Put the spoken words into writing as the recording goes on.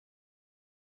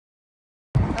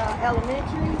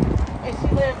elementary, and she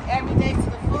lived every day to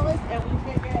the fullest, and we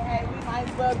figured, hey, we might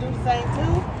as well do the same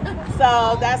too.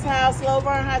 So that's how Slow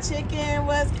Burn Hot Chicken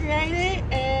was created,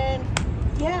 and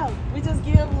yeah, we just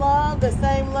give love, the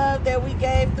same love that we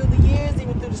gave through the years,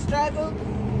 even through the struggle.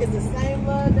 It's the same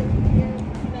love that we give,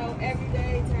 you know, every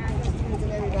day to our customers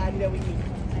and everybody that we meet.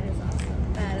 That is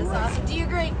awesome. That is awesome. Do you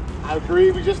agree? I agree.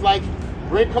 We just like,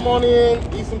 Rick, come on in,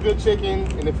 eat some good chicken,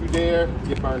 and if you dare,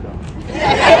 get burned up.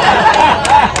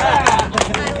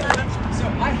 So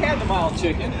I had the mild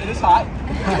chicken. It is hot.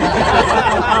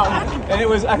 And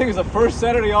I think it was the first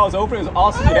Saturday y'all was open. It was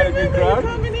awesome. You had a good crowd.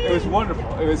 It was wonderful.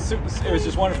 It was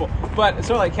just wonderful. But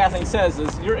sort of like Kathleen says,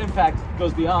 is your impact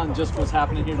goes beyond just what's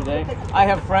happening here today. I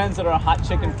have friends that are hot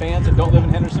chicken fans that don't live in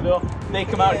Hendersonville. They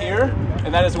come out here,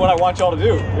 and that is what I want y'all to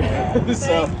do.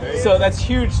 so that's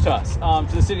huge to us.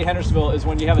 To the city of Hendersonville is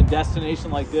when you have a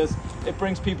destination like this, it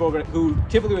brings people over who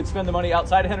typically would spend the money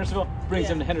outside of Hendersonville, brings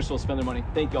them to Hendersonville to spend their money.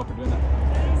 Thank y'all for doing that.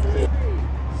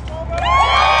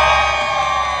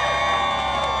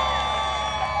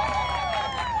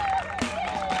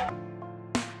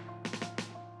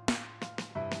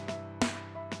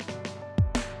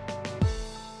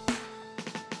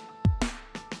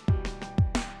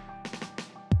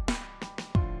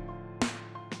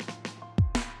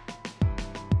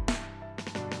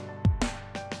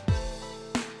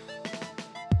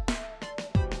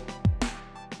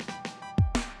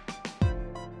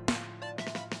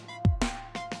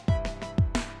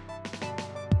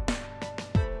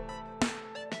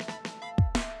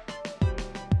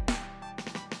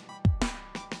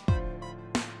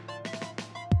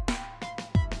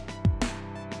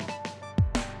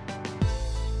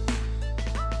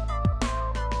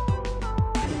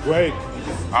 Great.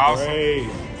 Awesome. Great.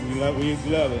 We love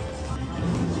it.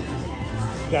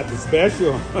 We got the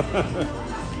special.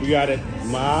 We got it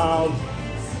mild,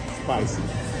 spicy.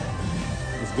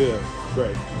 It's good.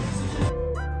 Great.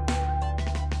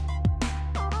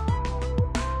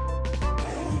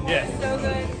 Yeah. So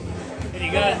good. And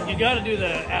you got to do the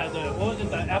what was it,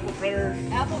 the apple fritter?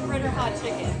 Apple fritter hot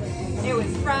chicken. It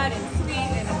was fried and sweet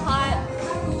and hot.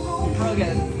 Real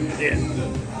good. Yeah.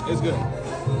 It's good.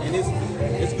 And it's good.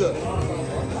 It's good.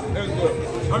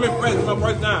 I'm impressed. It's my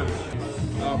first time.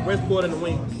 Breast pork in the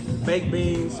wing, baked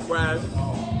beans, fries,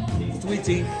 sweet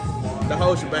tea, the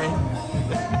whole shebang.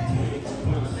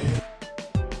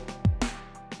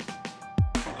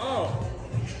 Oh,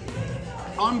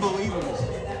 unbelievable!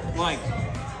 Like,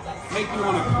 make you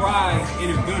want to cry in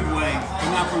a good way,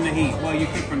 but not from the heat. Well, you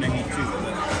kick from the heat too.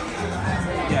 But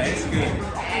yeah, it's good.